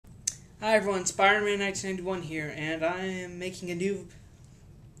Hi everyone, Spiderman1991 here, and I am making a new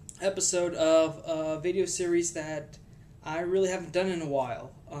episode of a video series that I really haven't done in a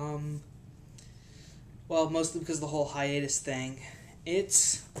while. Well, mostly because of the whole hiatus thing.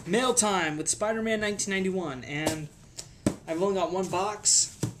 It's mail time with Spiderman1991, and I've only got one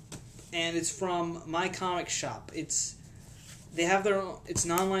box, and it's from my comic shop. It's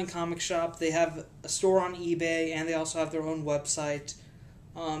an online comic shop. They have a store on eBay, and they also have their own website.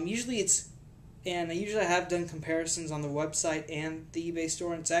 Usually I have done comparisons on the website and the eBay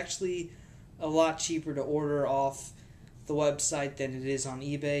store, and it's actually a lot cheaper to order off the website than it is on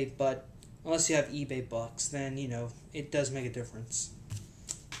eBay, but unless you have eBay bucks, then, it does make a difference.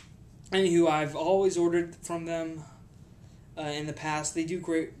 Anywho, I've always ordered from them in the past. They do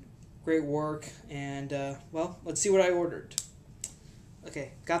great work, and, well, let's see what I ordered.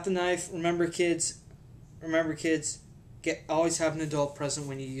 Okay, got the knife. Remember, kids, always have an adult present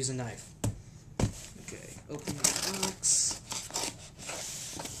when you use a knife. Okay, open the box.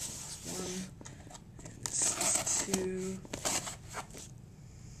 This one, and this is two.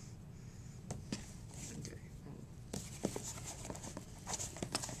 Okay.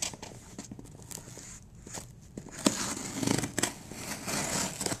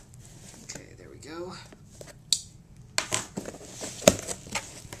 Okay, there we go.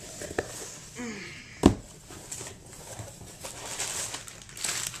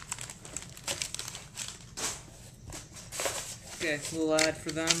 Okay, a little ad for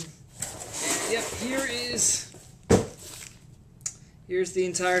them. And yep, here's the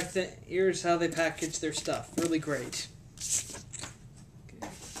entire thing. Here's how they package their stuff. Really great. Okay.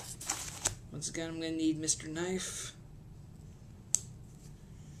 Once again, I'm going to need Mr. Knife.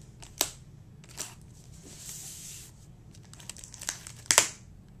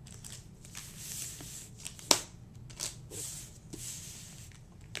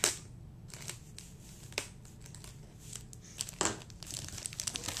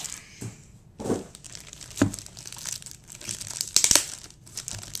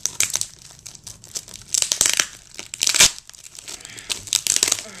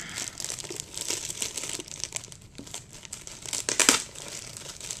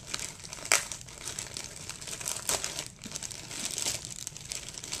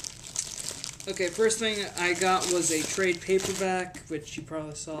 Okay, first thing I got was a trade paperback, which you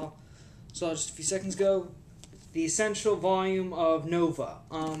probably saw just a few seconds ago. The Essential Volume of Nova.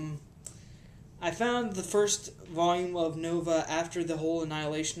 I found the first volume of Nova after the whole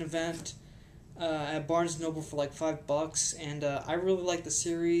Annihilation event at Barnes & Noble for like $5, and I really like the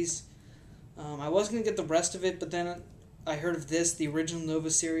series. I was going to get the rest of it, but then I heard of this, the original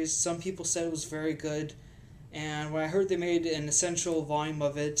Nova series. Some people said it was very good, and when I heard they made an essential volume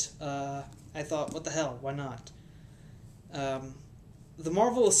of it, I thought, what the hell, why not? The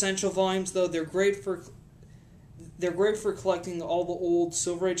Marvel Essential volumes, though, they're great for collecting all the old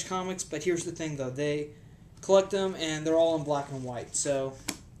Silver Age comics, but here's the thing, though. They collect them, and they're all in black and white, so,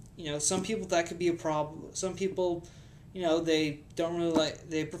 some people that could be a problem. Some people, they don't really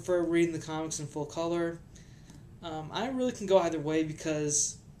they prefer reading the comics in full color. I really can go either way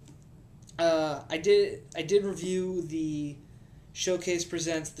because I did review the Showcase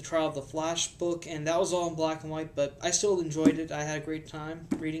Presents The Trial of the Flash book, and that was all in black and white, but I still enjoyed it. I had a great time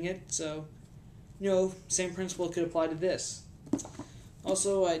reading it, so, same principle could apply to this.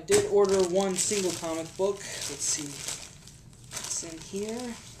 Also, I did order one single comic book. Let's see what's in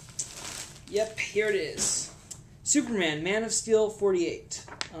here. Yep, here it is. Superman, Man of Steel 48.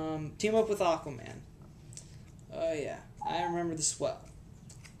 Team up with Aquaman. Oh yeah, I remember this well.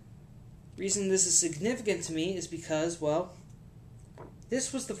 Reason this is significant to me is because, well,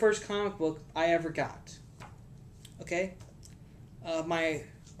 this was the first comic book I ever got. Okay? My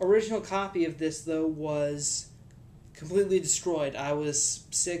original copy of this, though, was completely destroyed. I was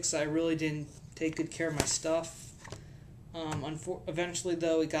 6. I really didn't take good care of my stuff. Eventually,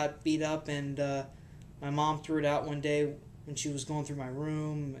 though, it got beat up, and my mom threw it out one day when she was going through my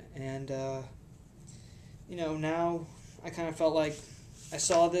room. And, now I kind of felt like I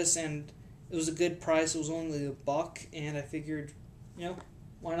saw this, and it was a good price. It was only $1, and I figured,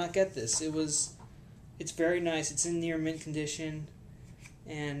 why not get this? It's very nice. It's in near mint condition,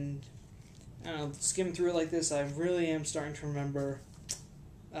 and I don't know, skimming through it like this, I really am starting to remember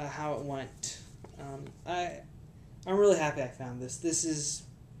how it went. I'm really happy I found this. This is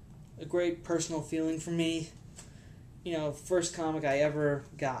a great personal feeling for me. First comic I ever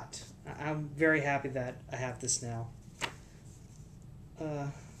got. I'm very happy that I have this now.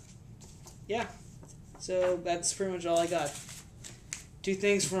 Yeah. So that's pretty much all I got. Two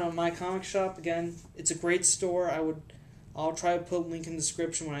things from my comic shop. Again, it's a great store. I would I'll try to put a link in the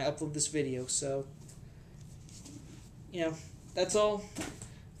description when I upload this video. So, that's all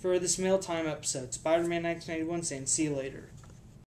for this Mail Time episode. Spiderman1991 saying see you later.